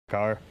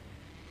car.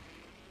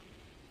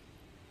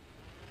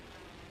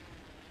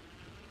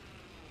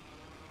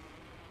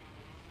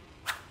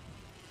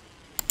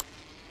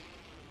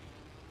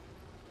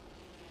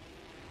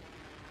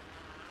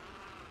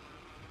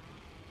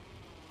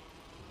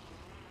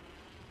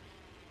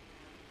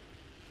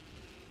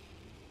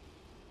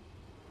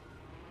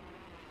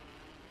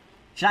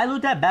 Should I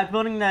loot that back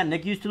building that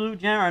Nick used to loot,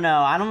 Jen, or no?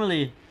 I don't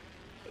really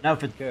know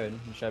if it's good.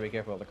 You should be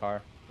careful of the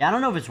car. Yeah, I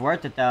don't know if it's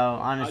worth it though,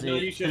 honestly. No,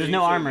 you There's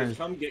no armors.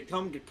 Come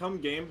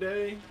game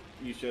day,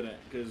 you shouldn't,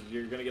 because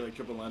you're gonna get like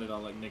triple landed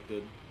on like Nick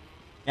did.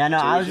 Yeah, no,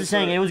 so I was just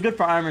saying it was good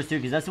for armors too,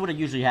 because that's what it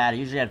usually had. It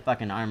usually had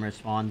fucking armor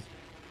spawns.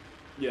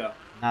 Yeah.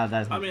 No,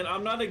 that's I mean,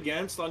 I'm not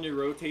against on your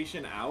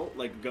rotation out,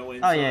 like go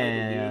inside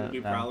and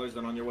do prowlers,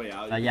 then on your way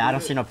out. Yeah, I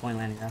don't see no point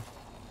landing there.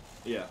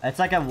 Yeah. It's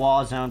like a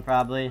wall zone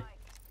probably.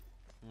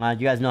 You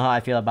guys know how I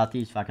feel about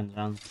these fucking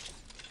zones.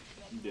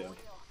 Yeah.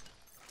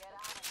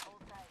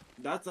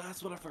 That's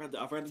what I forgot.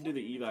 I forgot to do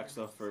the evac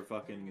stuff for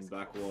fucking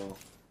back wall.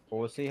 Well,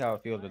 we'll see how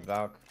it feels with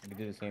Valk. We can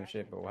do the same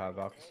shit, but we'll have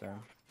Valk soon.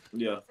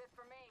 Yeah.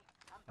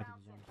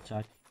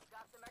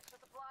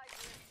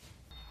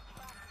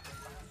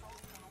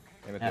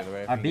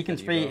 Our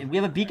beacon's free. We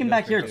have a beacon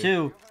back here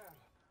too.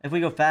 If we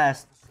go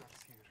fast.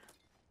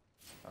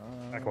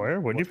 Back where?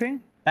 What'd you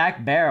ping?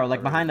 Back barrel,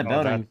 like behind the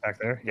building. Back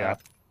there. Yeah.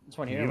 This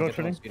one here. Evo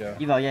shooting?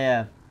 Evo,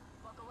 yeah.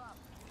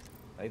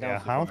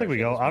 Yeah, I don't think we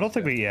go. I don't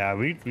think we. Yeah,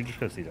 we just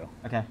go Cedo.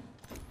 Okay.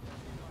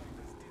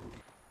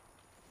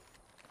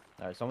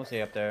 Alright, someone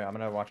stay up there. I'm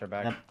gonna watch our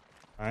back. Yep.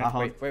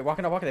 Alright. Wait,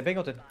 walking up. They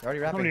Bingleton. They're already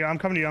wrapping. I'm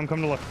coming to you. I'm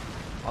coming to look.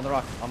 On the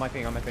rock. On my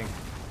ping. I'm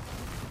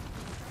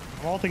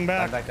ulting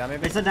back. Back down,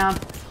 maybe. They sit down.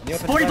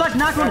 40 bucks.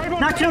 Knock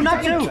one. Knock two.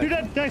 Knock two. Two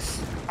dead. Nice.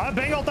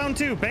 Bang ult down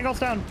too. Bang ult's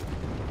down.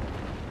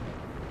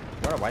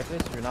 You wanna wipe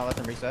this? You're not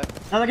letting them reset.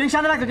 No, they're getting shot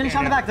in the back. They're getting shot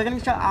in the back. They're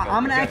getting shot.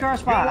 I'm gonna anchor our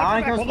spot. I'll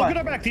anchor our spot. Look at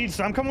our back, Deeds.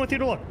 I'm coming with you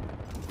to look.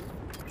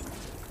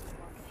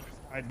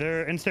 Alright,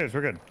 they're in stairs.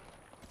 We're good.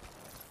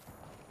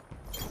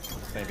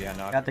 Maybe I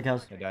knocked. Got the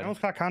kills. I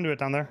almost got conduit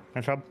down there.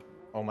 Nice job.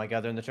 Oh my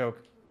god, they're in the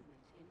choke.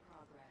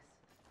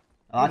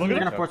 I think they're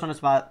gonna force on the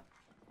spot.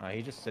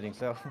 He's just sitting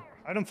still.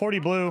 Item 40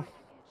 blue.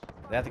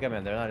 They have to come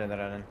in. They're not in. They're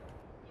not in.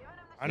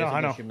 I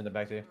know. Shoot him in the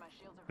back too.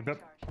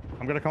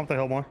 I'm gonna come up the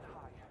hill more.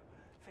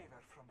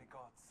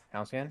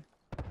 Hound scan?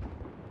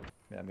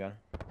 Yeah, I'm gone.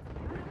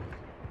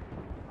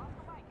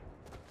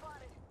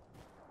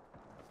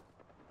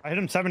 I hit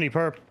him 70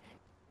 perp.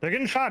 They're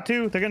getting shot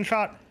too. They're getting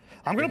shot.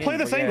 I'm gonna play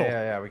this angle.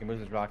 Yeah, we can move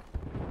this rock.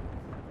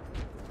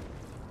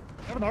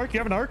 You have an arc? You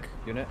have an arc?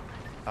 Unit?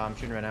 I'm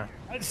shooting right now.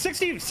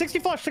 60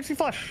 flush, 60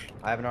 flush.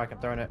 I have an arc. I'm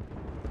throwing it.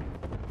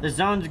 The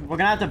zone's. We're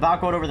gonna have to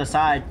Valk over the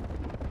side.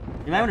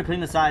 You might want to clean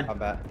the side. I'm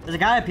back. There's a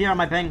guy up here on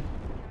my ping.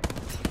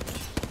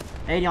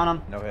 80 on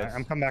him. No hits.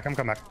 I'm coming back.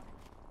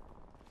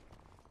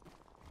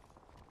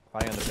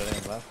 Fighting on the building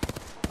on the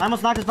left. I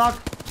almost knocked his Valk.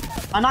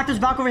 I knocked his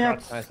Valk over here.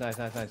 Nice.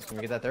 Can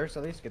we get that thirst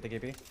at least? Get the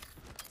KP?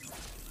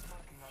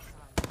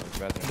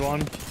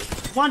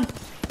 One.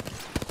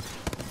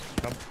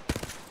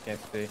 Can't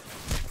see.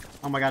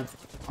 Oh my god.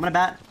 I'm gonna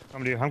bat.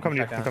 I'm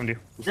coming to you.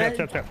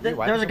 Step. There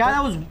was a guy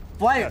that was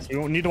white. Yes,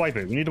 we need to wipe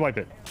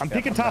it. I'm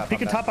peeking top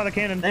by the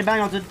cannon. They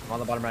bang ulted. I'm on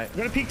the bottom right. I'm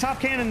gonna peek top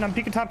cannon.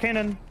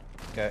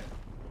 Okay.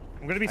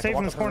 I'm gonna be safe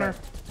in this corner.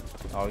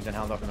 Oh, he's in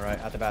hound up on the right.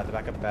 At the back,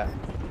 up the bat.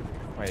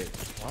 Wait,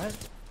 what?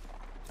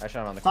 I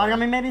shot him on the Flying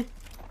corner. on me, maybe?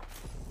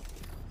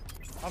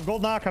 I have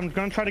gold knock. I'm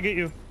gonna try to get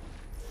you.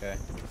 Okay.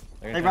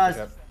 Hey, rise.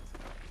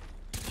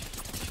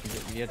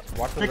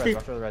 Watch for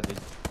the red, dude.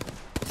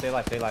 Stay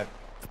alive.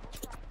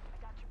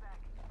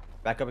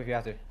 Back up if you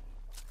have to.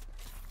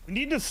 We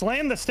need to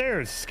slam the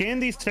stairs. Scan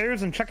these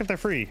stairs and check if they're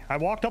free. I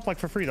walked up like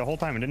for free the whole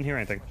time and didn't hear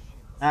anything.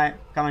 Alright,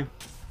 coming.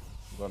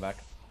 I'm going back.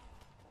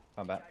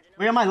 I'm back.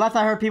 Wait, on my left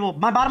I heard people.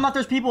 My bottom left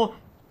there's people.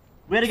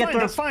 We had to get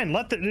through. That's fine.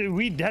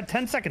 We had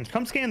 10 seconds.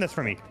 Come scan this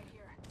for me.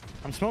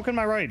 I'm smoking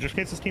my right just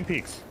in case this team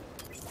peeks.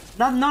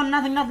 Nothing.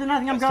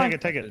 I'm going.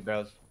 Take it.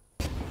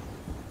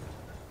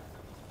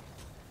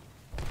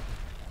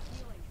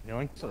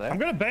 Healing. I'm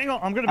gonna bang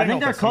out. I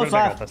think they're close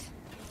left.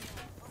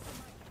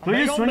 I'm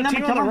bang ulting the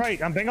team on the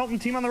right. I'm bang ulting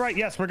the team on the right.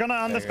 Yes, we're gonna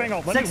on this bang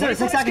ult. 6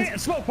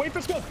 seconds. Smoke. Wait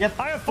for smoke. Yep.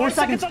 I have 4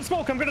 seconds on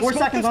smoke. I'm gonna 4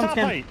 smoke seconds this on top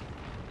scan. height.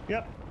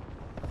 Yep.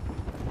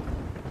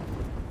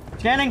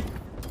 Scanning.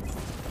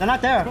 They're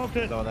not there. Smoked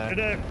it. We're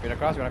gonna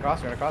cross.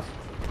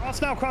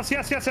 Cross now. Cross.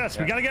 Yes. Yeah.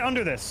 We gotta get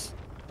under this.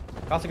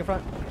 Crossing in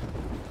front.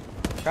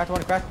 Cracked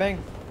one.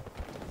 Bang.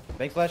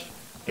 Bang flash.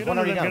 Get one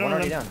under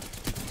already down.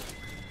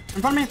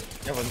 In front of me.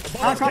 Careful.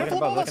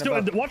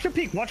 Watch your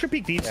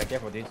peek, Deeds. Yeah,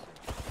 careful, Deeds.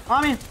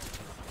 On me.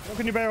 Look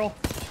in your barrel.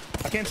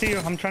 I can't see you.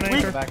 I'm trying to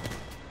anchor. Back.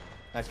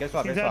 Nice, get a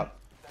swap. Team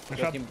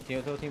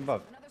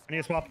above. I need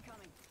a swap.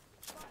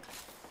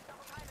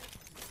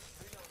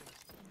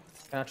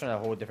 Kind of trying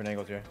to hold different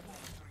angles here.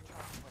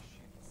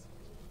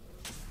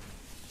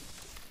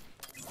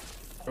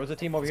 There was a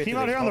team over here. Team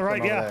out here on the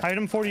right, yeah.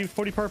 Item 40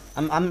 perp.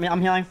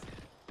 I'm healing.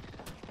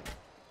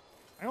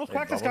 I almost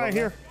cracked this guy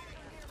here.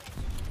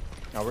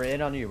 No, we're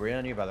in on you,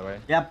 by the way.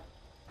 Yep.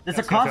 There's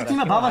a constant team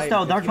above us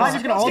though. They're probably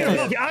just gonna ult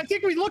us. I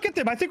think we look at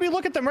them. I think we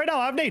look at them right now.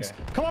 I have nades.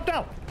 Okay. Come up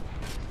now.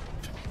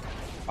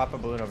 Pop a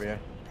balloon over here.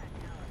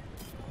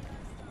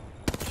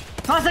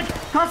 Classic!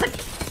 Classic!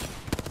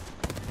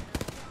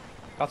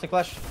 Caustic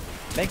flash.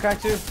 Main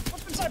crack too.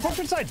 Pump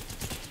inside. I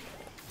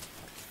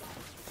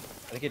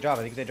think he dropped.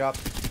 I think they dropped.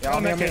 Yeah,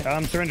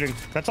 I'm syringing.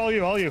 That's all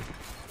you, all you.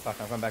 Fuck,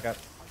 I'm coming back up.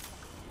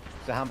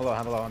 There's a hand below,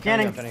 hand below. I'm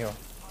trying to heal.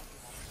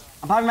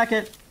 I'm popping my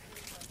kit.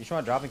 You just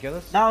want to drop and kill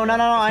us? No.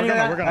 I need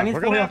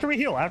we're gonna after we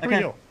heal. After we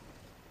heal.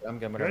 I'm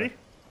good. Ready?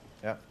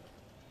 Yeah.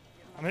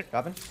 I'm hit.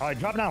 Dropping? Alright,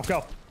 drop now.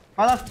 Go.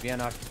 Right left. Be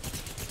knocked.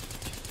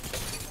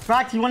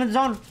 Cracked. He went in the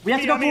zone. We have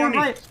to go forward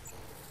right.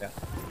 Yeah.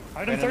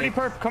 Item 30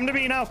 perp. Come to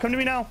me now. Come to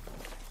me now.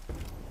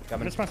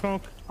 Got Miss my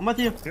smoke. I'm with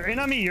you. You're in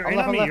on me. You're in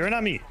on me. You're in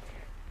on me.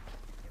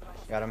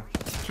 Got him.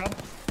 Jump.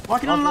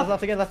 Walking on the left.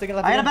 Left again. I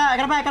got a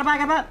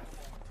bat.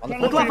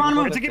 Look left on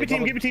move. Give me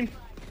team.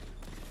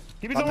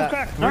 Give me some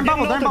crack. They're in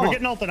bubble. We're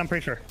getting ulted, I'm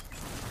pretty sure.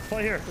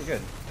 Play here. We're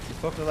good. He's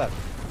close to the left.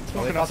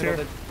 Smoking us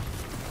here.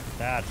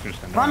 That's just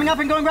annoying. Climbing up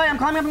and going right. I'm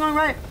climbing up and going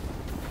right.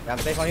 Yeah, I'm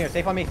safe on here.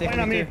 Safe on me. Safe Playing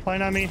on me.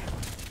 Playing on me.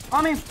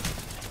 On me.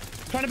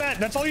 Trying to bat.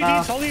 That's all you need.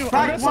 That's all you.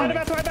 I'm trying to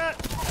bat to my bat.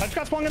 I just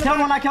got swung in the Killed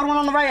back. one. I killed one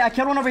on the right. I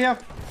killed one over here.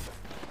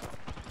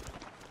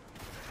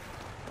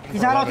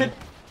 He's not ulted.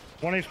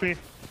 1 HP.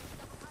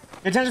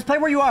 Yeah, just play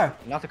where you are.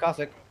 Not the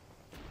caustic.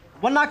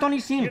 One knocked on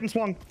each team. Getting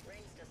swung.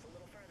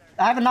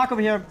 I have a knock over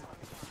here.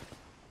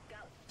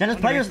 Just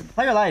play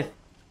your life.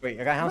 Wait,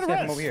 I got hound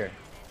step from over here.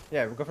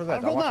 Yeah, we'll go for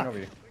that. I'm watching over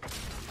you.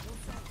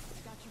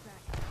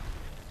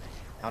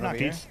 Hound over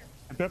here.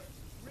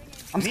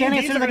 I'm scanning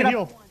as soon as I get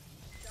up.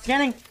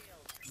 Scanning.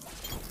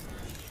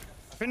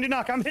 Fendi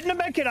knock. I'm hitting a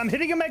med kit. I'm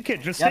hitting a med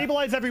kit. Just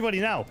stabilize everybody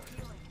now.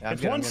 Yeah,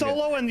 it's one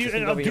solo and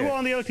a duo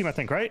on the other team, I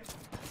think, right?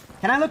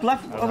 Can I look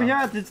left over here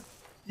at these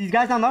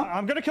guys down low?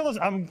 I'm gonna kill this.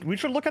 We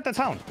should look at the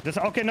town.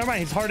 Okay, never mind.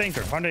 He's hard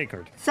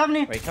anchored.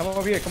 70. Wait, come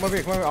over here. Come over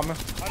here. I'm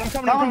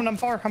coming. I'm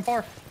far.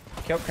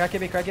 Kill, crack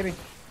Gibby.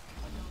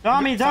 They're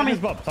on me. Silence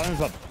bub.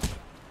 Oh,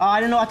 I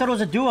didn't know. I thought it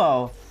was a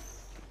duo.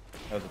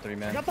 That was a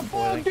 3-man. I got the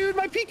bug, dude.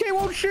 My PK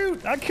won't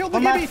shoot. I killed the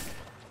Gibby.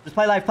 Just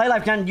play life,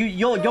 Jen.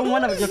 You'll win.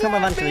 You'll come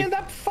eventually. Man,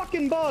 that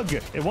fucking bug.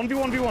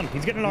 1v1v1.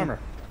 He's getting armor.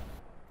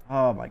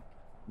 Oh my.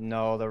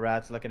 No, the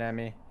rat's looking at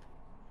me.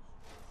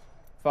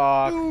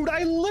 Fuck. Dude,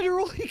 I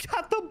literally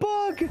got the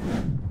bug.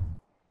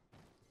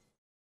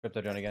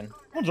 Crypto drone again.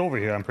 One's over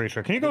here, I'm pretty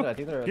sure. Can you go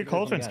get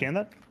closer and scan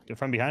that? Get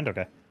from behind?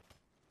 Okay.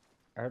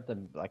 I heard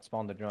them like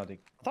spawn the drone. I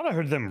thought I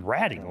heard them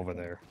ratting over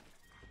there.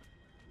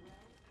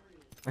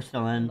 We're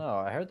still in. No,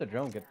 I heard the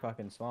drone get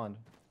fucking spawned.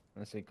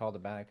 Unless they called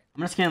it back. I'm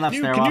gonna scan left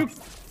stairwell.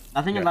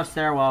 Nothing in left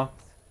stairwell.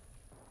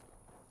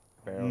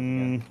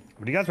 Would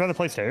you guys rather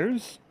play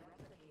stairs?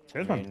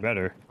 Stairs might be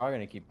better. Probably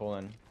gonna keep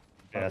pulling.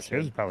 Yeah,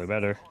 stairs is probably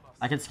better.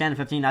 I can scan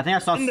 15. I think I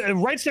saw.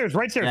 Right stairs.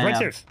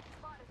 Stairs.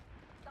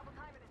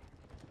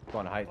 Go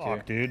on height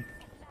too. Dude.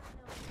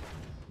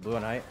 Blue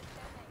on height.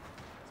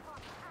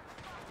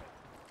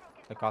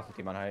 The cost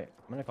team on height.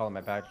 I'm gonna call in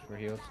my patch for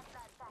heals.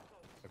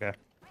 Okay.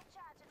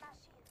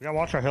 We gotta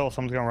watch our hill.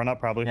 Someone's gonna run up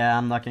probably. Yeah,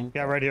 I'm looking.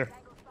 Yeah, right here.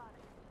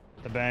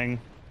 The bang.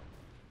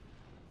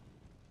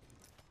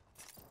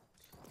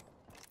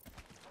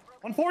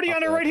 140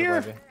 on her right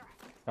here.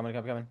 Coming.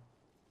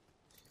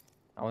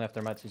 I only have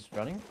thermites. He's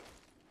running.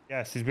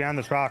 Yes, he's behind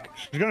this rock.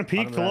 She's gonna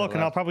peek to look,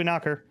 and I'll probably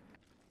knock her.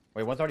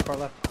 Wait, 130 far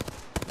left.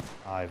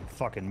 I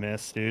fucking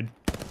missed, dude.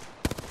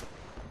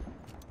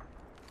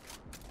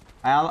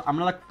 I'm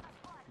gonna look.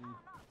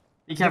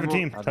 Be careful.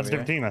 Different team. That's a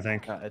different team, I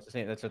think. It's the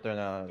same. That's what they're.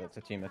 No, that's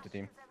a team. That's a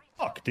team.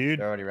 Fuck, dude.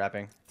 They're already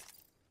wrapping.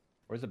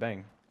 Where's the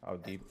bang? Oh,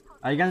 deep.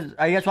 Are you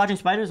guys watching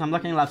spiders? I'm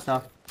looking left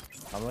stuff.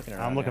 I'm looking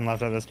around. I'm looking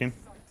left at this team.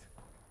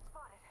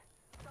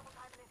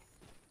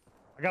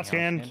 I got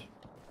scanned.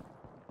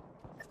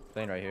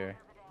 Playing right here.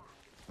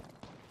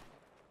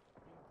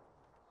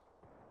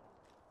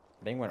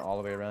 Bang went all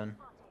the way around.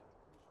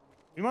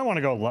 You might want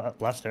to go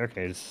left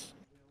staircase.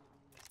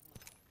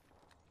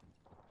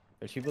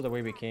 There's people the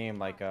way we came,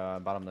 like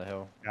bottom of the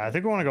hill. Yeah, I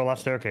think we want to go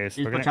left staircase.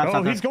 He's going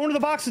to the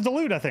boxes to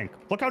loot, I think.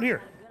 Look out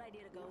here.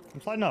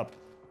 I'm sliding up.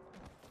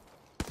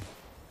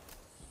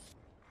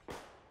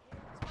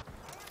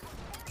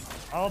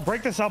 I'll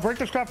break this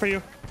crap for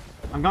you.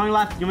 I'm going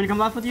left. You want me to come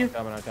left with you?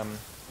 I'm coming.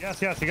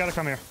 Yes, you gotta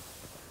come here.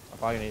 I'll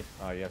probably need.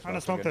 Oh, yes. Trying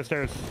to smoke the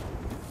stairs.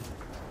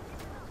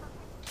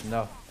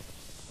 No.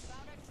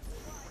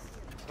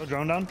 Go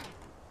drone down?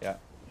 Yeah.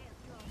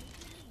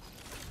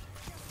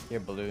 Here,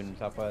 balloon,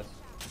 southwest.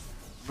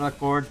 I'm look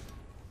forward.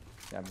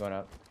 Yeah, I'm going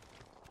up.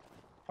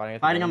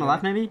 Fighting on the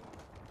left, maybe?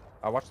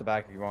 I'll watch the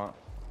back if you want.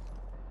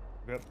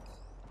 Yep.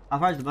 How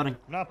far is the building?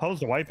 I'm not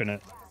opposed to wiping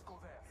it.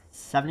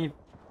 70.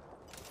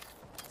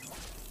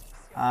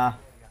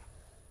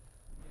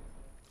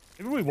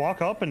 Maybe we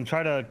walk up and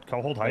try to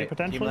hold height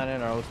potentially. Keep landing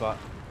in our old spot.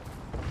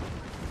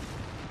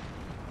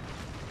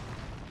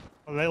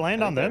 Oh, they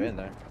land on them? In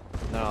there.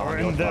 No, or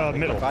in the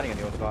middle. Fighting in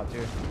the old spot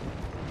too.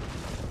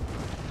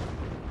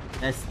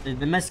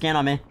 They missed scan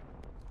on me.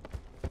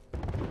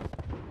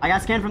 I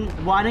got scanned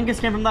from. Well, I didn't get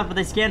scanned from left, but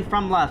they scanned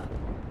from left,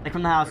 like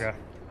from the house. Okay.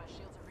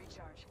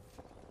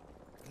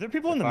 there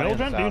people in the middle,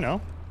 Jen? Do you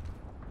know?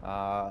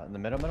 In the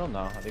middle?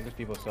 No. I think there's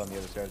people still on the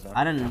other stairs though.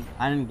 I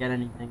didn't get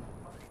anything.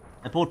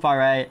 I pulled far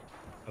right.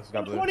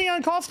 20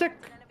 on caustic.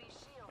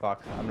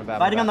 Fuck. I'm gonna bat.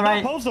 Fighting on the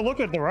right. Supposed to look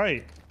at the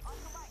right.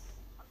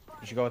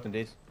 You should go with them,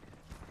 D's.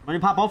 Want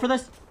you pop ult for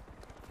this?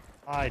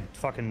 I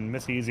fucking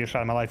missed the easiest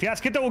shot of my life.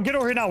 Yes, get over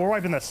here now. We're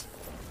wiping this.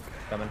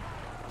 Coming.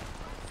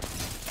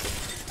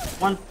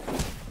 One.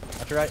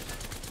 That's your right.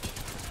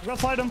 I'm gonna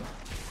slide him.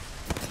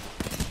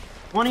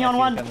 20 on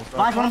one.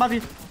 Last one above you.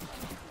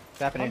 What's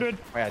happening? 100.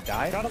 Wait, I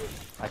died? Got him.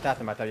 I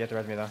tapped him. I thought you had to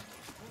res me though.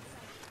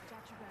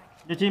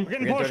 Your team. We're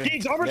getting pushed.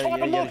 Geeks, armor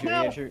swap and look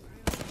now.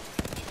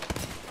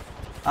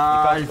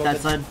 That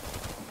side.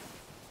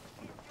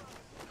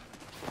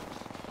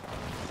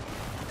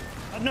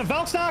 No,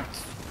 Valk's knocked.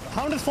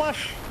 Hound is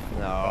flesh.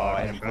 No,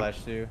 I am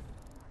flesh too.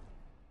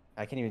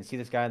 I can't even see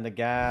this guy in the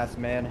gas,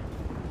 man.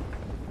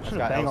 I should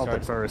have bang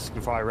ulted first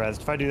before I rezzed.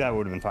 If I do that, it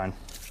would have been fine.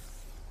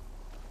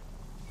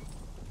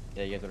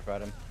 Yeah, you guys would have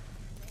fought him.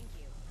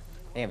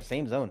 Damn,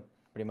 same zone,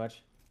 pretty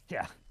much.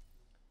 Yeah.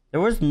 There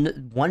was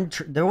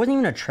there wasn't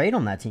even a trade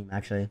on that team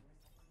actually.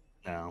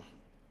 No.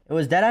 It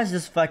was deadass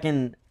just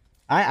fucking.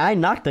 I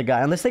knocked the guy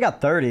unless they got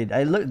 30'd.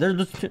 I look,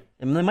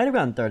 they might have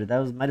gotten 30'd.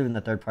 That might have been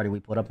the third party we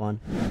put up on.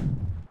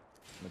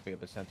 Let me pick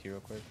up a sent here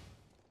real quick.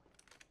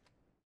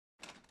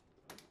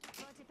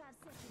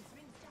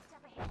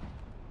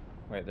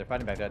 Wait, they're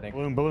fighting back there, I think.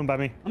 Balloon by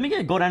me. Let me get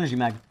a gold energy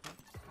mag.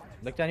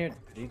 Look down here.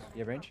 Do you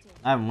have range?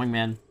 I have a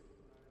wingman.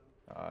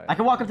 I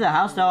can walk up to the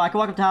house though. I can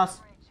walk up to the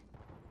house.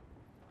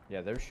 Yeah,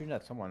 they were shooting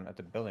at someone at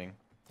the building.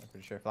 I'm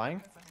pretty sure.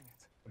 Flying?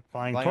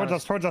 Flying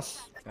towards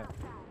us. Yeah.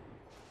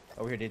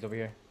 Over here, Deeds, over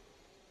here.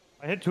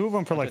 I hit 2 of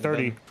them for like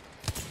 30.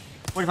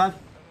 45.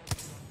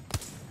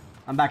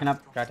 I'm backing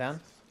up. Crack down?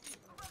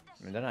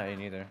 I mean, they're not in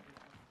either.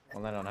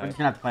 We'll land on We're high. just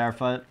gonna have to play our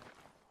foot.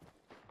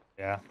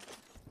 Yeah.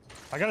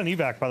 I got an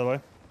evac, by the way.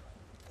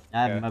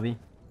 I have Okay. Mubby.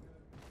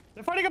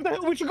 They're fighting up the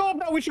hill. We should go up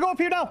now. We should go up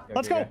here now.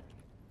 Let's go.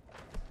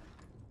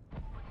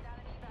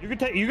 You can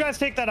take. You guys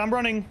take that. I'm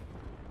running.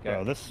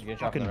 Bro, this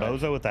fucking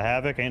bozo with the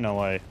havoc ain't no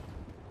way.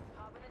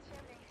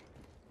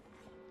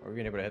 Are we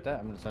gonna be able to hit that?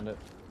 I'm gonna send it.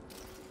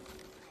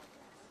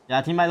 Yeah,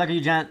 that team might look at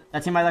you, Gent.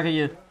 That team might look at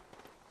you.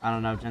 I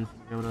don't know, Gent.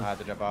 I have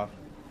to jump off.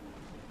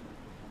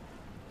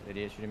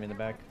 Idiot shooting me in the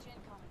back.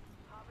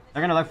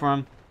 They're gonna look for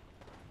him.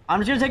 I'm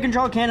just gonna take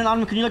control of cannon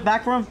on him. Can you look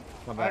back for him?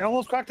 I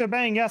almost cracked their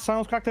bang. Yes, I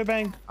almost cracked their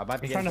bang. I might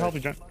be trying to help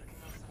you, Gent.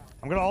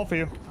 I'm gonna ult for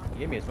you. You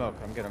gave me a smoke.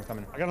 I'm good. I'm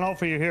coming. I got an ult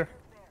for you here.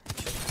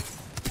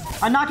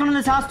 I knocked him in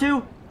this house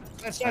too.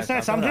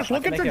 Nice. I'm just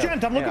looking for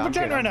Gent. I'm looking for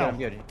Gent right now. I'm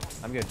good.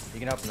 I'm good. You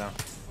can help him now.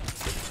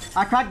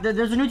 I cracked.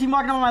 There's a new team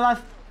walking up on my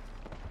left.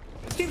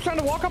 This team's trying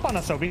to walk up on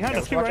us though. Behind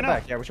us, right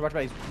now. Yeah, we should watch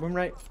back. He's moving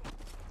right.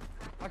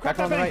 I cracked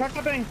that bang. Cracked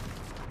that bang.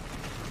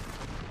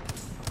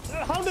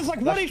 That hound is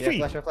like 1 HP.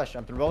 Yeah, flash.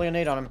 I'm rolling a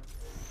nade on him.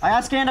 I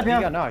got scanned up here.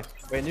 He got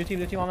knocked. Wait, new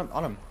team on him.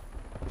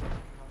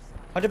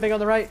 100 big on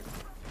the right.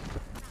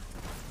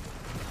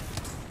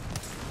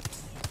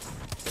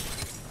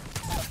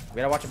 We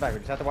gotta watch it back. We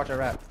just have to watch our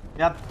rat.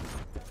 Yep.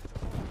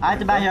 I have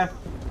to back here.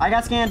 I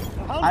got scanned.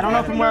 I don't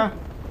know from where.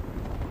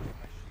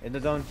 In the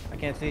zone. I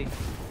can't see.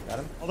 Got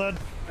him? All dead.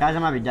 Guys, I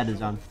might be dead to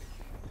zone.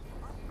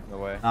 No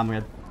way. I'm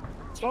good.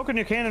 Smoking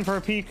your cannon for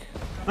a peek.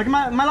 Look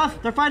at my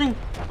left. They're fighting.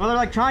 Or they're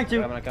like trying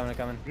to. I'm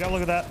coming. You gotta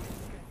look at that.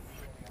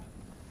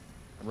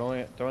 I'm rolling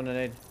it. Throwing a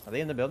nade. Are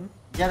they in the building?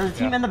 Yeah, there's a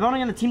team in the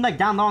building and a team like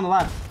down low on the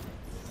left.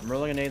 I'm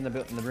rolling a nade in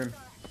the room.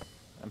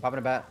 I'm popping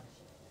a bat.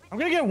 I'm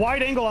gonna get a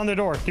wide angle on the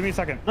door. Give me a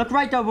second. Look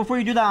right though before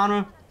you do that,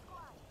 Onmuu.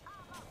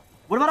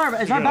 What about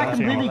our? Is our back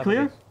completely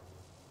clear?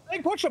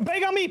 Bang, push him.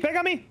 Bang on me.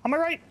 On my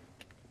right.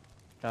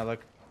 Can I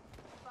look?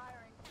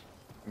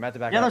 I'm at the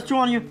back. Yeah, there's 2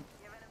 on you.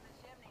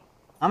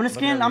 I'm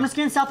gonna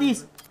scan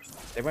southeast.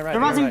 They went right.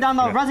 They're rising down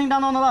low. Rising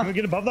down low on the left. Can we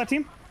get above that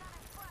team?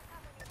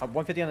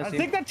 150 on the team. I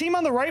think that team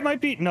on the right might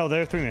be. No,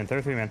 they're 3-man.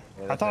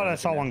 Yeah, I thought I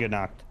saw one get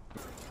knocked.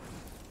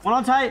 One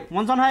on tight.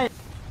 One's on height.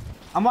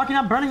 I'm walking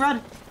up, burning red.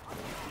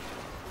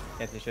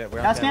 Can't see shit.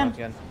 We're That's on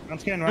scan.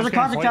 scan. There's a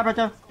caustic trap right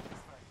there.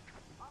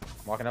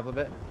 Walking up a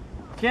bit.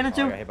 Scanning I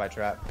too. got hit by a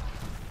trap.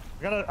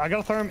 I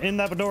gotta throw him in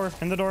that door.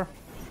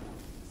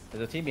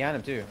 There's a team behind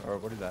him too. Or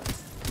what is that?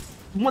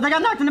 Well, they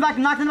got knocked in the back.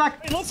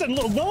 Hey, listen,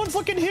 no one's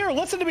looking here.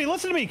 Listen to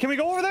me. Can we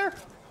go over there?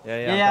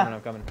 Yeah.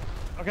 I'm coming.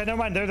 Okay, never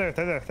mind. They're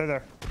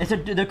there. It's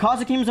the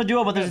caustic team is a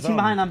duo, but there's a team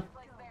behind them.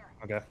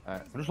 Okay.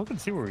 Alright. I'm just looking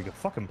to see where we can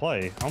fucking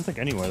play. I don't think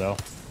anywhere though.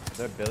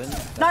 They're building.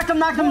 Knocked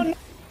him.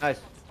 Nice.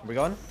 Are we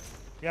going?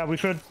 Yeah, we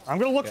should. I'm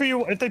gonna look for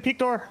you if they peek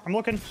door. I'm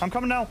looking. I'm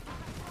coming now.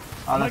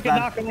 Oh, I'm gonna that's get bad.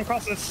 knocked. I'm gonna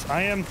cross this.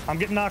 I'm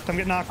getting knocked. I'm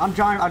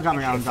jumping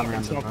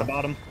Smoke the around.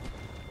 bottom.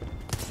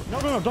 No,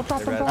 don't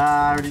drop.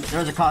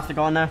 There's a caustic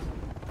on there.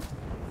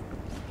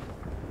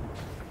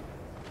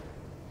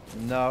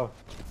 No.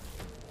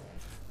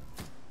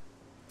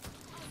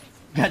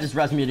 Guy just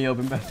rushed me in the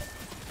open, bro.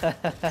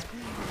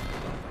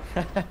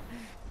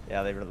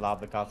 Yeah, they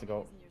lobbed the caustic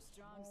ult.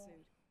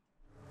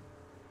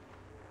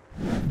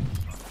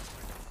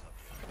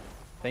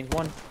 Thanks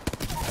one.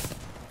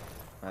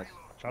 Nice.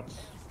 Shots.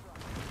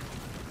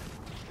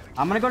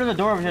 I'm gonna go to the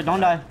door over here. Don't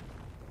die.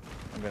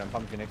 I'm good. I'm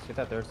pumping Phoenix. Get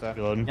that third stuff.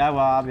 Reloading. Yeah, well,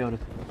 I'll be able to.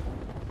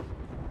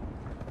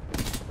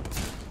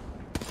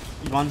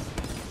 He's one.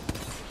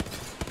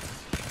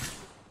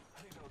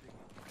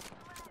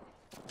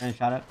 And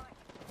shot it.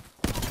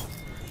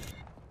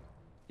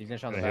 He's gonna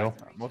shot on the Hill.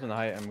 back. Both in the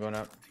height. I'm going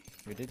up.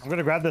 I'm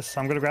gonna grab this.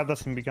 I'm gonna grab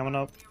this and be coming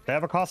up. They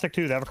have a caustic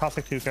too. They have a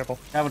caustic too. Careful.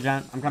 Travel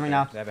giant. I'm coming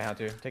now. They have a hand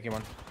too. Taking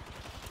one.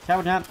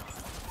 Travel giant.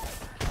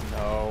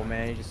 No,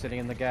 man. He's just sitting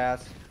in the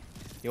gas.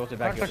 He ulted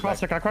back. Crack the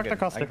caustic. I cracked the I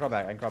caustic. can crawl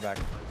back. I can crawl back.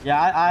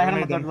 Yeah, I hit him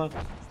made with third them.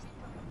 blow.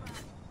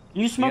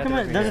 You smoke have him.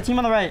 to be There's a here. team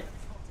on the right.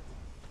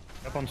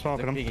 Yep, I'm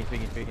smoking him.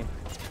 Speaking.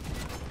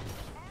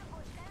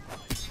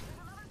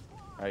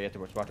 Alright, you have to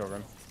watch over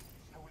him.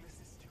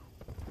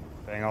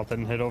 Bang, I'll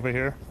didn't hit over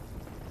here.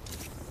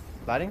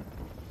 Sliding?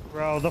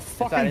 Bro, the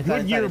fucking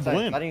Goodyear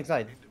blimp. Sliding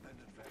inside.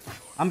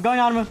 I'm going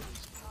on him.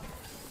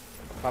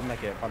 Pop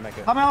mech it.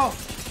 Come out.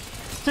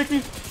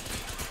 60.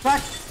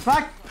 Crack.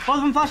 Both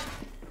of them flash.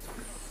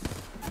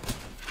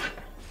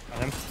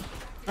 Got him.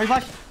 Ready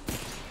flash.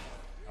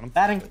 Got him.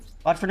 Batting.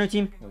 Watch for new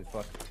team. Holy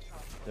fuck.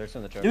 They're still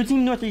in the truck. New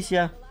team northeast,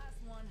 yeah.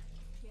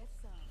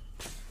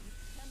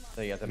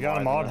 So you got, You got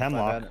a mod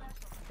hemlock.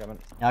 Yeah,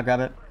 I'll grab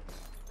it.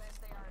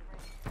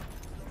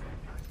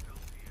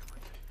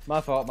 My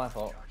fault.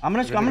 I'm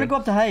gonna go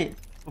up to height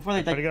before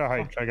they Try to take. get a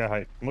height. Try to get a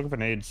height. I'm looking for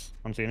nades.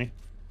 I don't see any.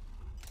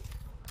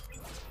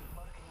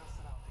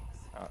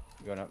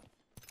 Going up.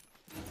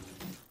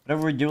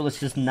 Whatever we do, let's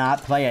just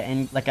not play it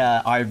in like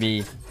a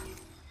RV.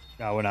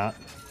 No, we're not.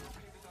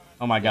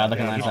 Oh my god, look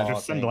at Yeah, that just- side.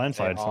 just send the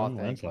landslide, send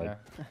the landslide.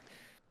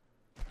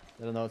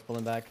 I don't know it's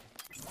pulling back.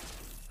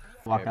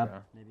 Walk Okay, up, bro.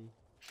 maybe.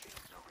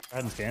 Go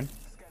ahead and scan.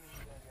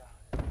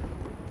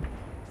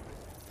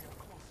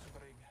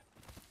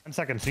 10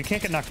 seconds. You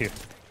can't get knocked here.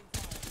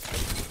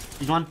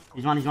 He's one.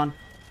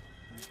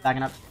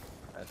 Backing up.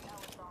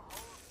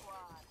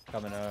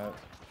 Coming up.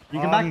 You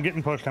come I'm back.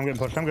 getting pushed. I'm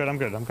good.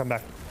 I'm coming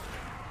back.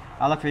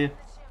 I'll look for you.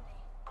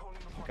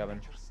 I'm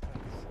coming.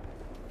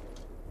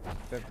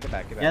 Get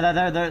back.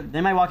 Yeah,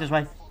 they might walk this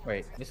way.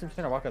 Wait, this team's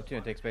gonna walk up too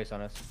and take space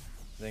on us.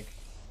 I think.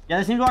 Yeah,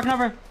 this team's walking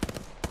over.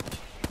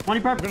 20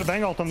 perp. I'm gonna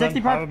bang ult them 60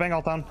 then. I have perp. a bang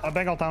ult down. I have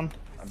bang ult down.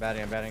 I'm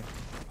batting.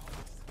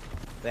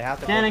 They have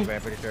to Scanning. focus,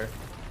 I'm pretty sure. Is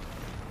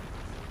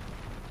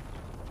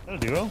that a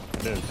duo?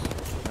 It is.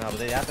 No, but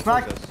they have to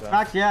Crack. focus. So.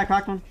 Cracked. Yeah,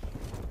 cracked one.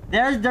 We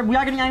are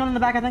getting angled in the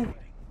back, I think.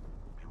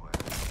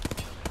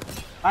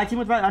 Alright, team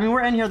with right. I mean,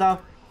 we're in here though.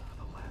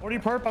 40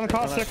 perp on the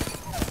caustic.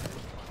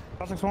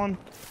 Caustic's one.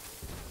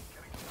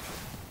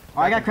 Oh,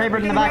 I got Kraber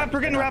in the back.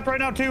 We're getting wrapped right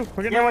now too.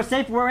 We're getting Yeah, we're wrapped.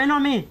 safe. We're in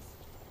on me.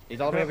 He's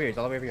all the way over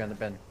here. On the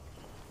bin.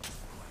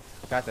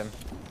 Got them.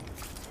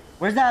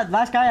 Where's that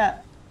last guy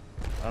at?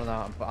 I don't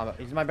know.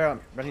 He's in my barrel.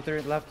 Running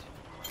through left.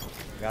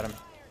 Got him.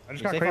 I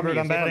just You're got safe on me, Kraber.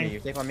 you're I'm safe on me, batting.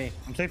 You're safe on me.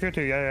 I'm safe here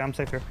too. Yeah, I'm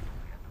safe here.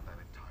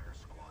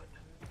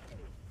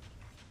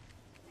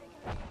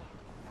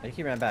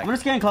 He ran back. I'm gonna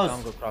scan close. Saw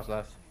him go cross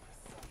left.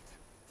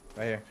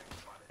 Right here.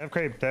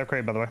 They have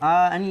crave, by the way.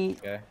 Any.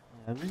 Okay.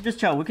 We could just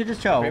chill.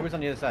 Kraber's on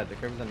the other side. The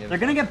Kraber's on the other They're side.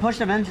 gonna get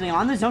pushed eventually.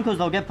 On the zone close,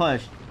 they'll get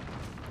pushed.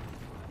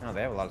 No,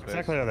 they have a lot of space.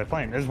 Exactly how they're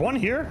playing. There's one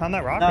here on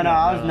that rock. No, or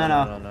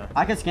no.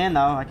 I can scan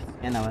though.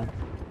 That way.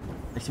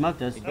 They smoked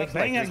this. That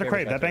bang has the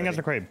crave. That bang has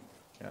the crave.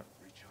 Yeah.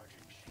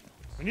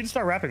 We need to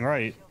start wrapping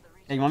right.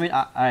 Hey, you want me?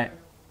 Alright.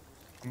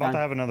 I'm about to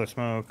have another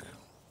smoke.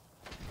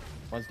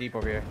 One's deep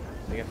over here.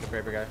 They get the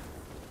Kraber guy.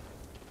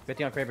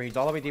 50 on Kraber. He's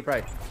all the way deep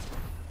right.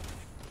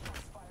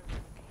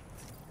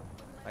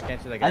 I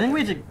can't see that guy. I think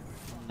we should.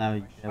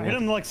 No. I hit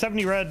him like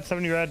 70 red. Let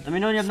me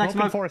know when you have next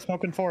smoke.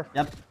 Smoking four.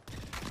 Yep.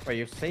 Wait,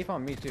 you're safe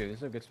on me too. This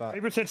is a good spot.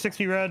 Kraber said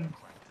 60 red.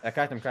 I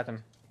cracked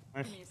him.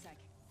 Nice.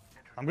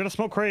 I'm gonna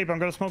smoke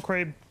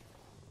Krabe.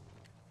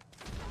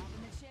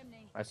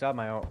 I still have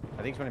my ult.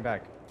 I think he's running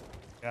back.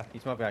 Yeah. He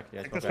smoked back.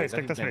 Yeah, Take smoked the back. space,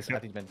 take the space, I yeah.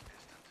 think he's been.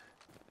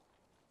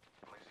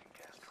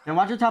 And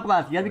watch your top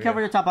left. You gotta be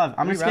careful with your top left.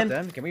 I'm gonna Can we wrap skin.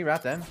 them? Can we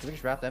wrap them? Can we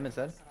just wrap them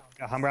instead?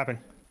 Yeah, I'm wrapping.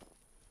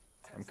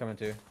 I'm coming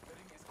too.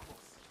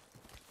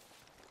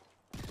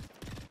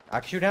 I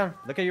can shoot down.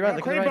 Look at your right.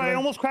 Look at Krabe, your right. I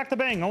almost cracked the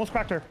bang. Almost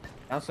cracked her.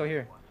 I'm still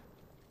here.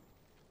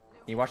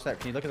 Can you watch that?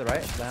 Can you look at the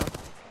right? Down.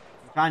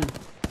 Trying.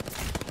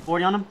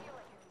 40 on him.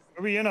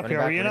 Are we in up Running here?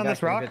 Are back, we in running on back,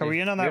 this rock? 50. Are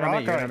we in on that You're rock?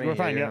 me, you're Alright, on me, we're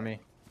fine, you're yeah. on me.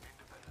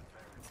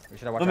 We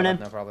should have watched Moving that in.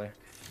 now, probably.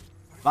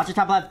 Watch your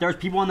top left. There's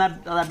people on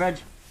that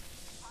bridge.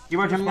 You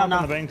were jumping out Smoking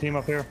now. the bang team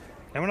up here.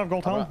 Anyone have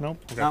gold helm? Nope.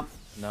 Okay. No.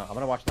 No, I'm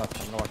gonna watch left.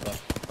 That's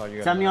all you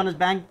gotta 70 do. on his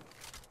bang.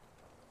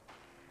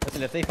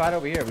 Listen, if they fight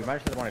over here, we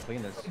might just want to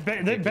clean this.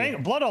 They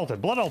bang, blood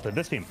ulted,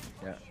 this team.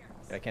 Yeah.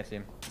 I can't see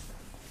him.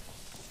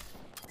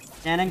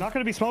 Standing. Not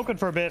gonna be smoking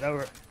for a bit.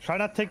 Try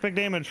not to take big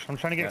damage. I'm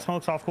trying to get Yeah.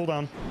 smokes off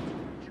cooldown.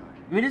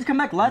 We just come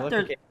back left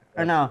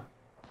or no?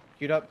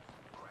 Queued up.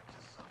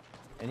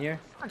 In here.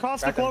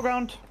 Caustic Crack low him.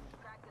 ground.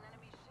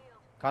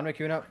 Conway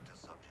queuing up.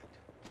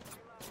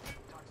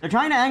 They're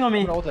trying to angle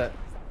me. I'm gonna ult it.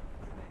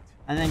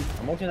 I think.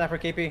 I'm ulting that for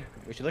KP.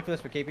 We should look for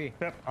this for KP.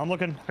 Yep, I'm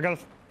looking. I got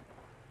a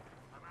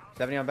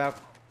 70 on Valk.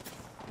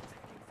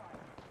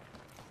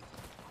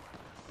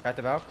 Got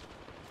the Valk.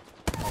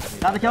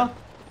 Got the kill.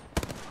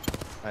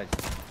 Nice.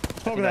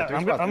 smoke of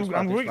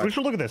that. We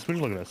should look at this.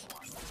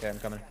 Okay, I'm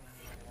coming.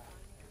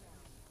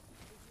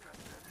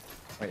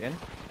 Wait, in.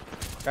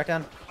 Back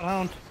down.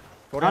 Around.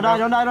 Don't die,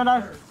 don't die, don't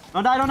die.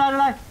 Don't die, don't die, don't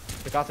die.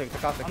 The caustic, the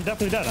caustic. I'm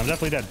definitely dead. I'm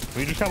definitely dead.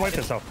 We just got wiped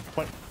this though.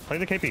 Play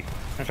the KP.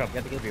 Nice job.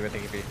 Get the KP, get the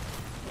KP.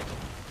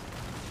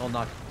 Hold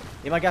knock.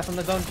 Need my gas on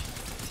the zone.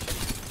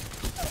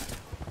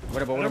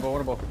 Winnable,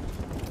 winnable, winnable.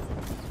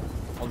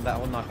 Hold that,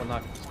 hold knock, hold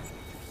knock.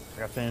 I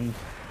got pinned.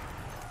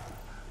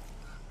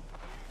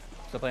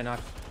 Still playing knock.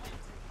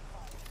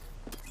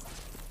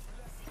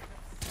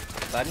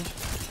 Sliding.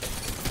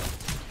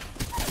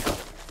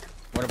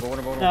 Winnable,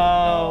 winnable, winnable. No.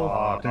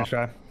 Oh, nice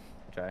try.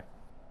 Try.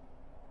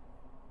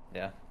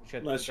 Yeah.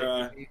 Nice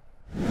try.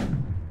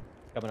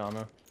 Coming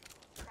on,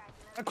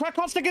 A crack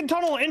caustic in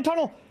tunnel, in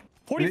tunnel.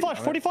 40 flash,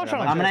 40 flash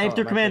on I'm him. gonna aim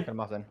through command. Cut him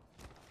off then.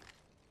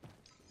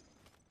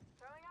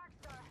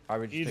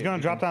 He's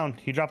gonna drop down.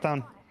 He dropped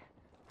down.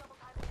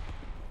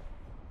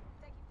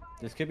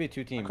 This could be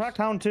two teams. Crack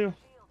down too.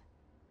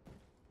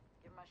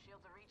 Are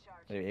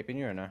they aping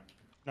you or no?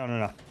 No, no,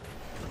 no.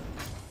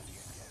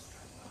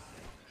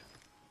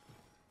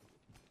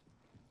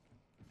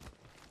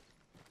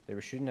 They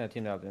were shooting at a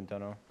team out in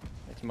tunnel.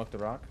 They smoked the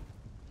rock.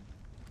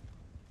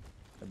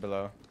 They're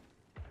below.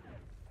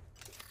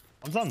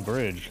 One's on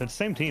bridge. It's the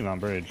same team on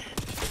bridge.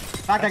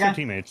 Back That's again. their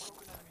teammates.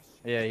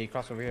 Yeah, he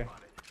crossed over here.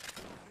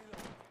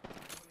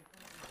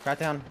 Crack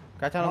down.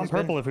 Crack down I'm on on the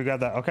spin. purple if we got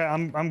that. Okay,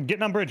 I'm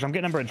getting on bridge. I'm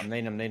getting on bridge. I'm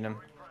nading him, nading him.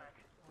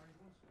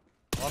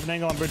 I'll have an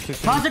angle on bridge.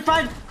 Caustic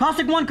fight.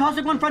 Caustic one,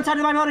 front side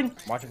of my building.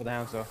 Watch it for the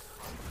hounds though.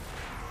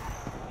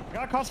 I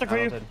got caustic for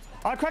you. Talented.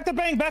 I cracked the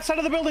bang. Backside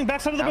of the building.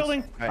 Backside of the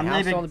building. Alright, I'm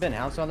hound's still leaving. on the bin,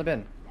 hound's still on the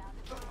bin.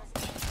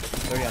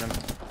 30 on him.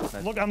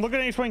 Nice. Look, I'm looking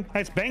at you swing.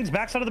 Nice. Bangs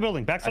backside of the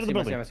building. Backside of the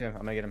building. I see him.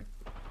 I'm gonna get him.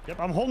 Yep,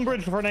 I'm holding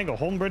bridge for an angle.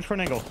 Holding bridge for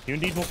an angle. You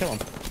indeed will kill him.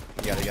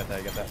 You got it, you got that,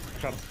 you got that.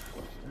 Shot.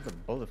 There's a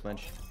bullet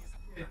flinch.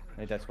 I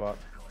need that squat.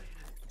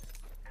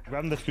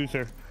 Grab him the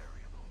scooter.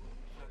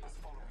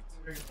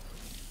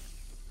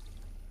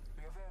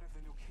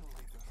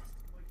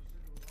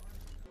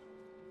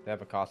 They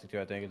have a caustic too,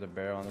 I think. There's a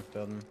barrel on this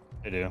building.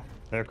 They do.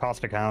 They're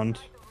caustic hound.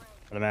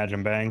 I'd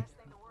imagine bang.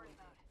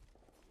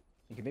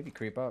 You can maybe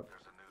creep up.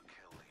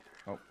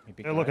 Oh, he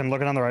peeked They're right.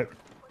 looking on the right.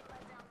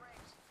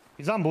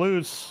 He's on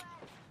blues.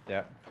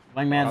 Yeah.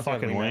 Wingman.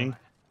 Fucking wingman. wing.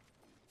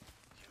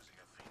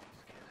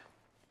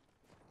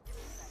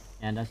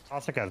 And that's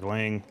Caustic has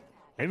wing.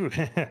 Maybe.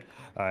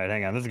 Alright,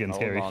 hang on. This is getting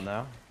Hold scary. on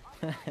now.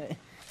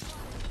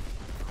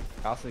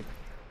 Caustic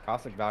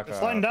back.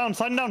 Sliding down,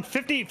 sliding down.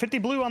 50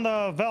 blue on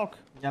the Velk.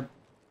 yep.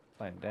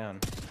 Sliding down.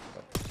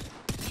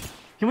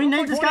 Can we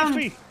nade this One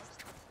guy? HP.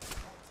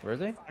 Where is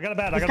he? I got a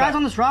bat. I This got guy's a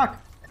on bat. this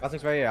rock.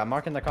 Caustic's right here. I'm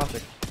marking the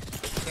caustic.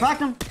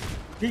 Cracked him.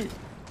 He,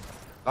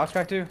 Box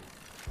crack too.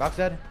 Box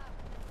dead.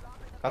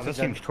 Oh, this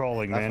team's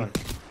trolling, Last man. one.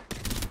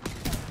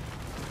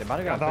 They might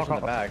have got pushed in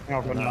the back.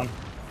 I'll go down.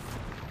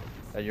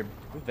 Your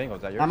who's Bengal?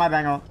 Is that yours? not my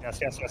bangle. Yes,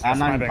 yes, yes. I'm yes,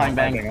 not my even bang,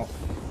 playing my bang.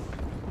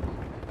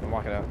 I'm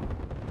walking out.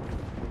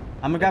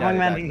 I'm gonna grab They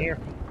died, wingman. Bang here.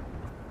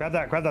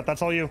 Grab that.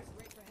 That's all you.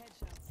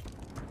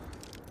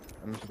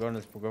 I'm just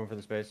going for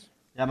the space.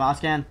 Yeah, I'll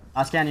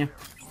scan you.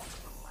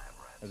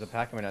 There's a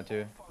pack coming out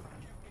too.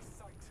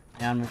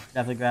 Yeah, I'm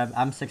definitely grab.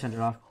 I'm 600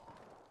 off.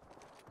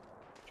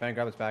 Try and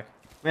grab his back.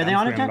 Wait, are they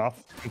on it Scram yet?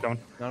 off. Keep going.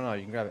 No,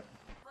 you can grab it.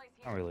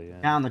 Not really, yeah.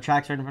 Yeah, on the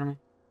tracks right in front of me.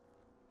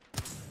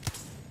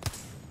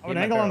 I have an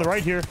angle on the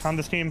right here on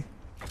this team.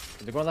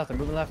 They're going left. They're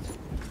moving left.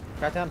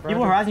 Crack down.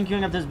 People horizon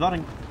queuing up this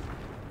building.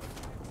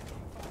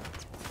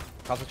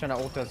 Caustic's trying to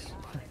ult us.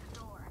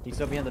 He's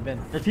still behind the bin.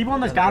 There's people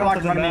on this god walk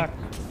in front of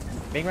me.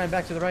 Bang ran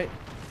back to the right.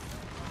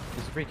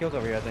 There's 3 kills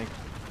over here, I think.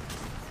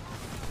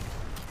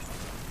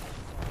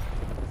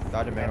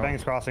 Dodge him, Yeah, Bang.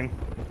 Bang's crossing.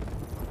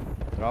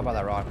 They're all by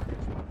that rock.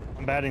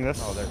 I'm batting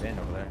this. Oh, they're in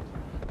over there.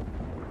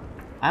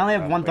 I only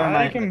have one I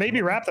thermite. can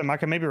maybe wrap them.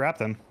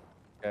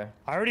 Okay.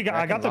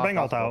 I got the bang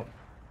ult out.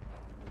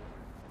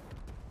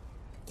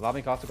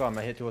 Lobbing Caustic, I'm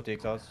gonna hit 2 with the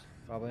exhaust,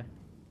 probably.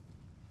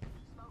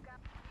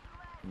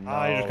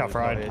 I just got there's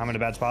fried. no hits. I'm in a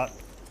bad spot.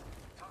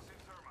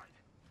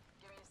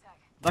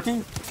 Looking.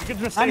 You could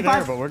just stay there,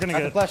 95. but we're gonna Got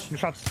the get flash. some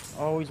shots.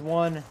 Oh, he's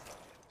won.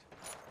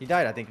 He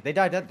died, I think. They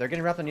died. They're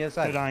getting wrapped on the other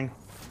They're side. dying.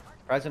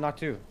 Horizon knocked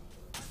 2.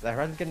 That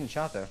Horizon's getting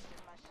shot though.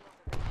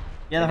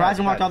 Yeah, the Hey,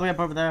 horizon guys, walked all the way up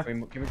over there.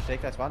 Can we just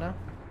take that spot now?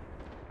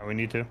 Oh, we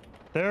need to.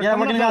 They're Yeah,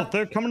 we're coming gonna up. go.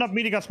 They're coming up.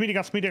 Meeting us.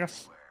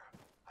 It's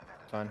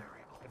fine.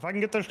 If I can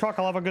get this truck,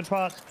 I'll have a good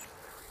spot.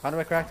 Found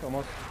a crack,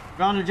 almost.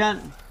 Ground to jet.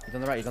 He's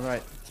on the right, he's on the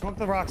right. Smoke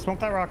the rock. Smoke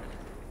that rock.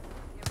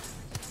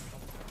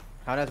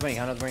 Hound has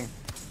wing.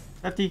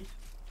 50.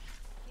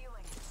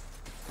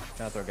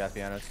 Trying to throw gas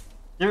behind us.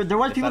 There was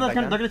Get people that that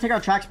back they're gonna take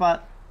our track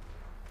spot.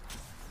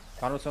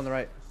 Condo's on the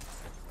right.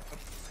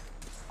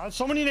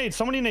 So many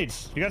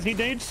nades. You guys need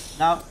nades?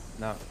 Now,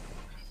 No.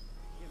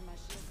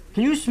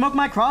 can you smoke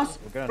my cross?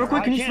 We're good on Real our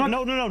quick, I can you can't.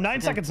 smoke? No. 9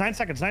 Okay. seconds. 9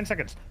 seconds. 9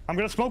 seconds. I'm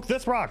gonna smoke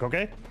this rock.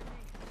 Okay.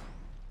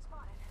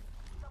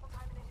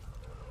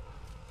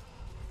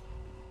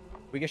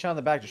 We get shot in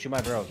the back, just shoot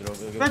my barrels. It'll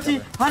give us 50,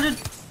 cover. 100,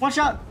 one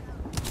shot.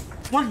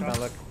 One. Trying to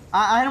look.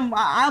 I don't.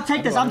 I'll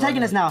take this. I'm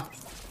taking this now.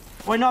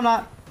 Wait, no, I'm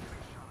not.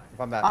 If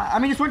I'm back. I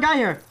mean, it's one guy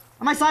here.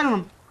 I might side on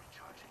him.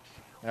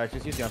 Alright,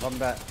 just use you. I'm popping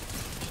back.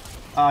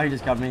 Oh, he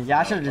just got me. Yeah,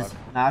 I should have just.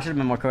 Nah, I should have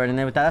been more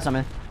coordinated with that. That's on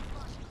me.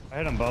 I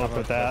hit them both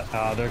with that.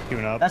 They're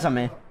queuing up. That's on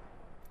me.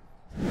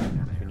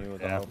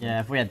 Yeah. Yeah,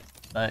 if we had.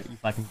 You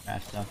fucking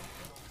crashed though.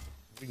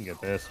 We can get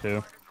this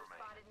too.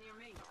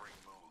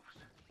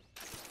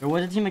 There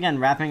was a team again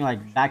wrapping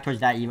like back towards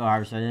that Evo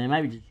harvester. They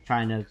might be just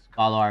trying to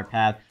follow our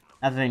path.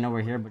 Not that they know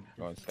we're here, but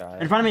Going sky.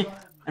 in front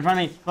of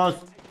me, close.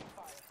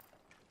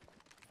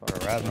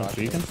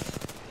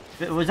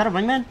 Was that a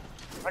wingman?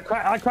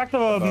 I cracked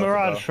the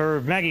Mirage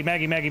or Maggie,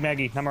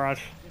 not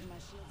Mirage.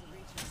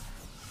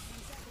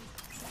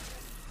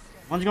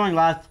 One's going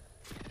left.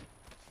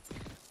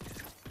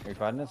 Are you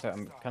fighting this?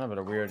 I'm kind of at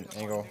a weird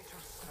angle.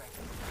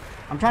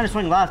 I'm trying to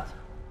swing left.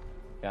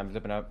 Yeah, I'm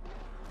zipping up.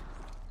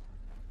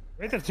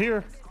 Wait, that's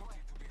here.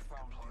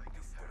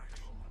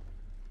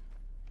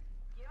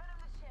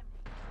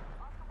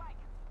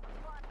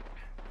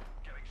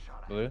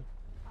 Blue.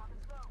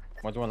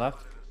 One's one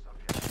left.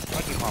 I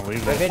just want to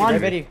leave Right,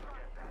 this. Betty.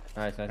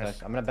 Nice.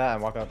 I'm gonna bat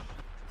and walk up.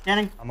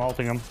 Standing. I'm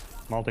ulting him.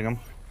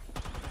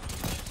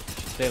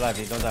 Stay alive,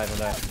 dude. Don't die.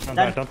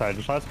 Don't die.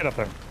 Just let's get up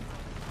there.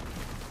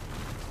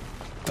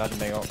 Dodge and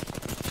bang out.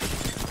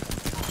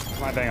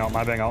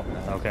 My bang out.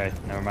 Okay,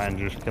 never mind.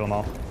 Just kill them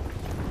all.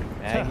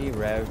 Maggie,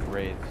 Rev,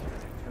 Wraith.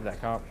 Where's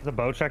that comp? There's a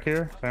bow check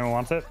here. If anyone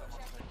wants it.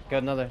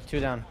 Got another. 2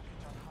 down.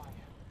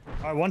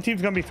 Alright, one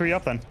team's gonna be 3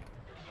 up then.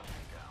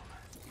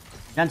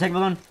 Can take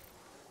balloon.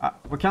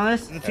 We're killing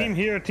this. There's a team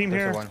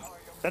here, One.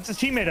 That's his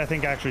teammate, I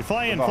think, actually.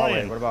 Fly in.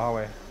 What about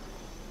hallway?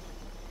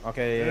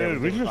 Okay, yeah.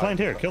 Dude, we should just land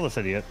here. Kill this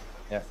idiot.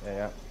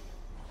 Yeah.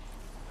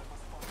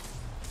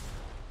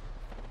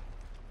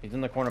 He's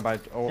in the corner by.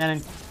 Oh.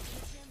 Standing.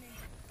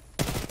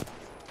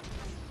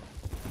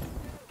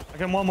 I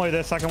can one-way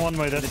this. Keep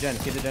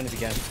the gen if you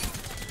can.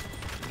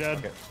 Dead.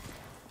 Okay.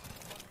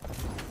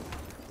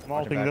 I'm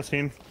ulting this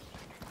team.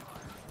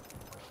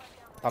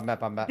 Pop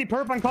back. 50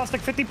 perp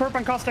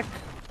on caustic.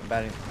 I'm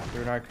batting.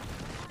 Through an arc.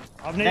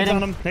 I have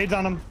nades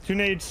on him. 2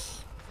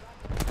 nades.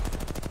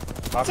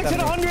 6 hit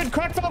 100.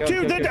 Crack top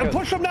 2.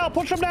 Push him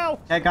now.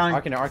 Okay, going.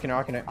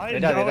 Arcing it. I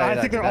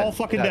think they're all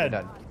fucking dead.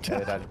 They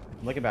died.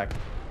 I'm looking back.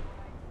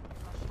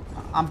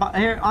 I'm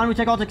here. On, we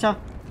take all ticks off.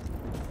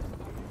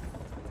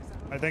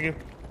 Alright, thank you.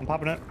 I'm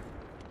popping it.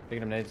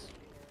 Picking up nades.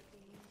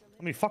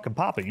 Let me fucking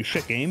pop it, you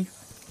shit game.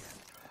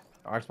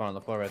 Arc spawn on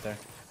the floor right there.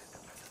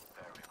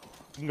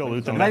 You can go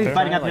loot them. Maybe There.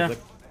 fighting up here.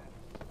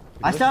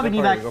 I still have an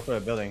evac. Go for the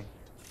building.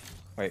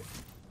 Wait.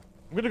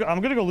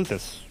 I'm gonna go loot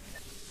this.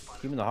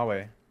 Keep him in the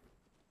hallway.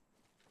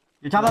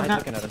 You're top left now.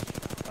 Looking at him.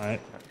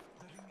 Alright.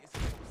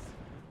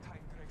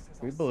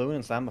 We balloon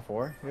and slam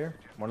before here.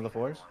 One of the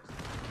floors.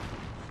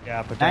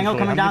 Yeah, potentially. Angle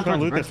coming down I'm gonna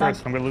towards loot this Brookside.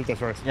 first. I'm gonna loot this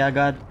first. Yeah,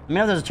 good. Let me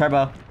know if there's a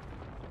turbo.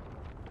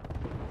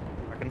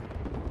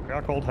 I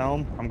got a cold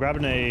helm. I'm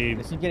grabbing a.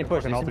 This is getting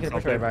pushed. This is getting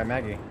pushed by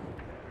Maggie.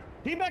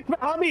 Team back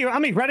on me,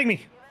 reading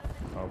me.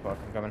 Oh fuck,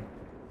 I'm coming.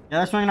 Yeah,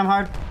 they're swinging them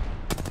hard.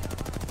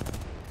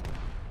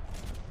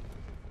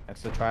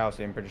 That's the trial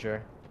scene, I'm pretty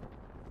sure.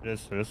 It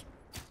is.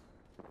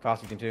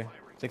 Caustic too.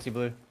 60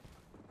 blue.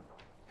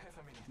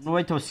 I'm gonna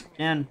wait till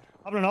scan.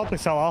 I'm gonna ult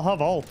cell. I'll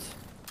have ult.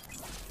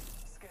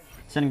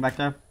 Sitting back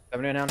there.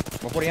 70 down.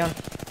 140 down.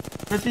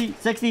 50,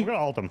 60. I'm gonna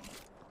ult him.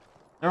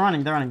 They're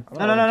running.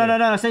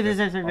 No. Save.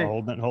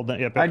 Hold it.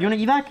 Yep. Alright, do you want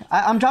an evac?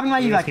 I'm dropping my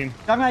Yeah, evac. team.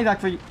 Dropping my evac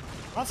for you.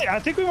 Honestly, I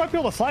think we might be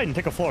able to slide and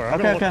take a floor. I'm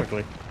Okay, gonna look okay.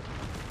 quickly.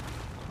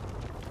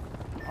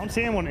 I don't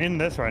see anyone in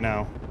this right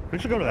now. We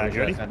should go to that.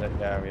 You ready?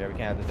 Yeah, we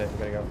can't have the we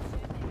gotta go.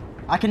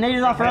 I can nade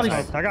it off early.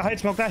 I got height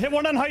smoke. I hit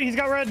one on height. He's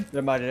got red. They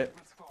did it.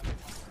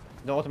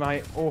 The ultimate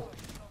height. Oh.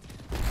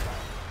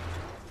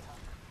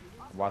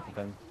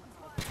 Washington.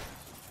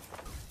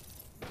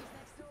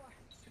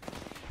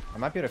 I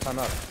might be able to climb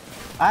up.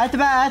 I had to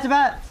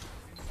bat.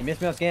 You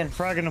missed me on scan.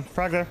 Fragging him.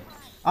 Frag there.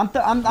 I'm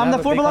the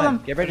floor below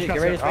them. Get ready to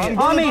swing it.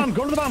 On me.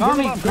 Go to the bottom. On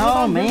me. Go to the No,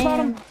 bottom.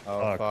 man.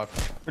 Oh, fuck.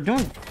 We're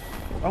doing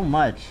so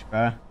much,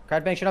 bro.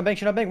 Crack bang, shit on bang.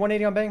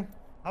 180 on bang.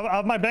 I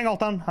have my bang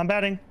ult on. I'm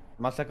batting.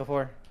 I'm on second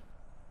floor.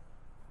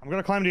 I'm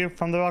gonna climb to you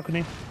from the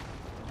balcony.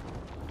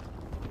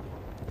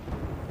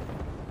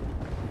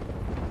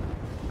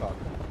 Fuck.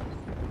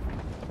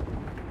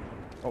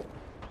 Oh.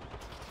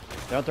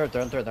 They're on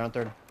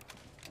third.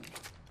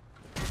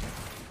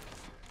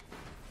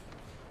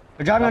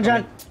 We're driving on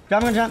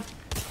Jen.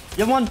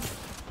 You have one.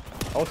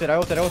 I ulted.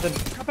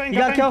 You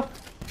got a kill.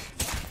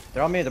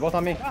 They're on me. They're both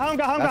on me.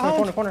 Got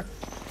home. Corner.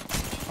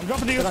 I'm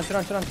jumping to you. Sit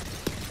on.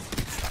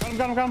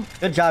 Got him.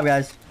 Good job,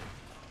 guys.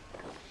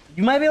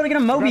 You might be able to get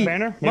a Moby.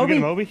 Banner. Yeah, get a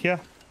Moby. Yeah.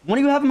 When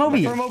do you have a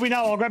Moby? For a Moby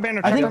now. I'll grab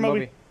banner. I think- For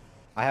Moby.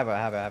 I have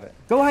it.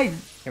 Go hide.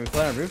 Can we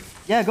fly on the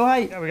roof? Yeah, go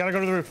hide. Yeah, we gotta go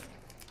to the roof.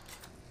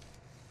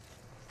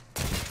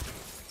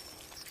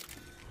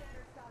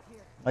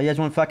 Oh, you guys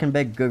went fucking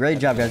big. Good, great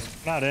job, guys.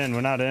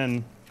 We're not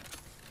in.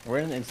 We're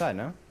in the inside,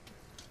 no?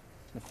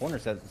 The corner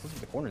says this is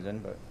the corner's in,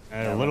 but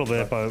A little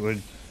bit, but we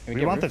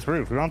get want roof? this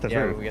roof. We want this yeah,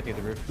 roof. we have to get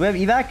the roof. Do we have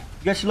evac?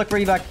 You guys should look for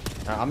evac.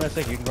 I'm gonna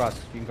stick. You can cross.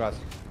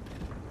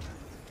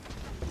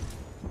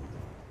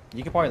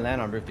 You can probably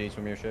land on roof, dudes,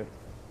 from your ship.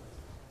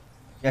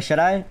 Yeah, should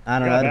I? I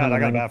don't know. I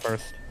got that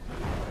first.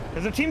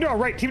 There's a team to our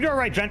right. Team to our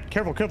right, Gent.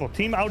 Careful, careful.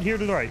 Team out here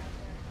to the right.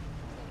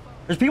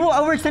 There's people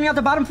overextending out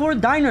the bottom floor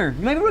diner.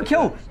 You might be able to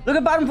kill. Look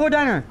at bottom floor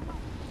diner.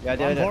 Yeah, I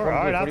did. All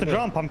right, I have to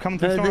jump. I'm coming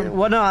through storm.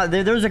 Well, no,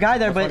 there was a guy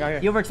there,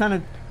 but he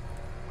overextended.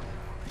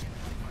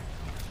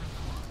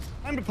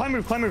 Climb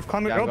move.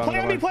 Oh, play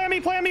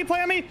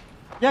on me.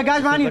 Yeah,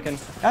 guys behind you. Guys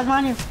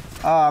behind you.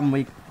 Oh, I'm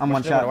weak. I'm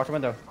one shot. Watch the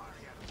window.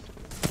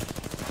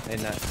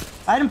 In that.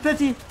 Item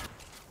 50.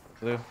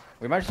 Blue.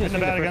 We might just in the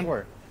bad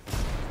again.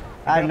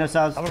 I have no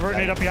cells. I'm a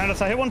grenade up behind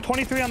us. I hit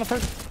 123 on the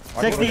first.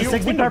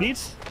 60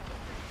 beats.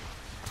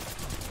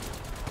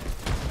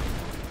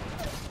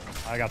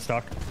 I got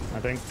stuck, I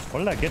think. What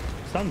did I get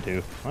stunned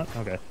to? What?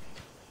 Okay.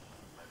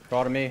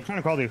 Crawl to me. I'm trying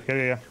to crawl to you.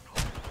 Yeah.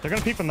 They're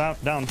gonna peep them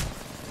down.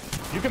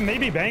 You can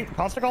maybe bank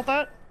caustic ult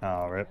that?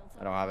 Oh, rip.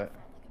 I don't have it.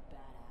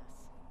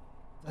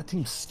 That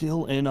team's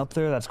still in up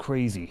there? That's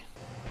crazy.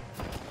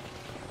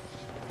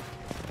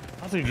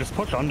 Honestly, just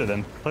push under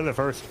them. Play there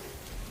first.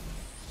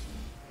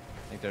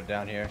 I think they're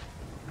down here.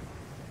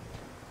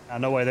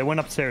 No way. They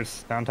went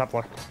upstairs. Down top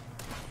left.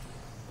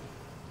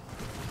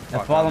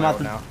 Yeah, follow them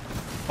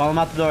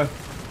out the door.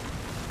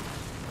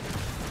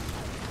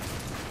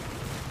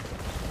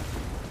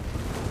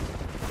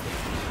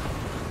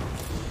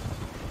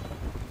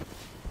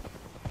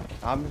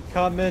 I'm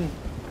coming.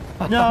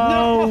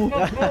 No!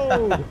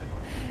 No!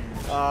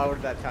 Oh, what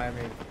is that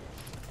timing?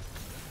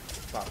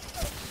 Stop.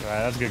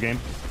 Alright, that's a good game.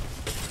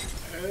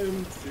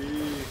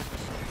 MC.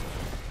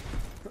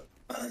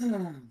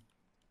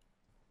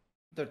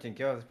 13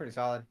 kills, that's pretty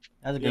solid.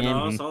 That's a good game.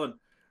 No, solid.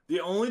 The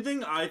only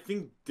thing I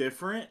think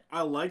different,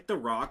 I like the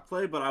rock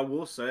play, but I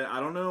will say, I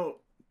don't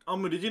know.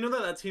 Did you know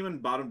that team in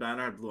bottom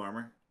diner had blue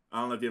armor? I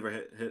don't know if you ever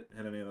hit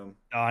any of them.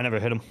 No, I never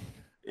hit him.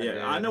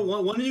 Yeah, I know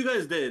one of you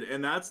guys did,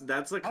 and that's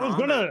like. I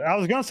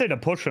was gonna say to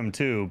push him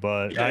too,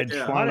 but I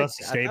just wanted us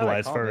to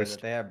stabilize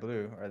first. They had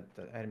blue, or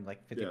they had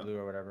like 50 blue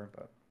or whatever,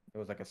 but it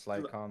was like a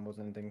slight calm,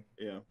 wasn't anything.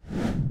 Yeah.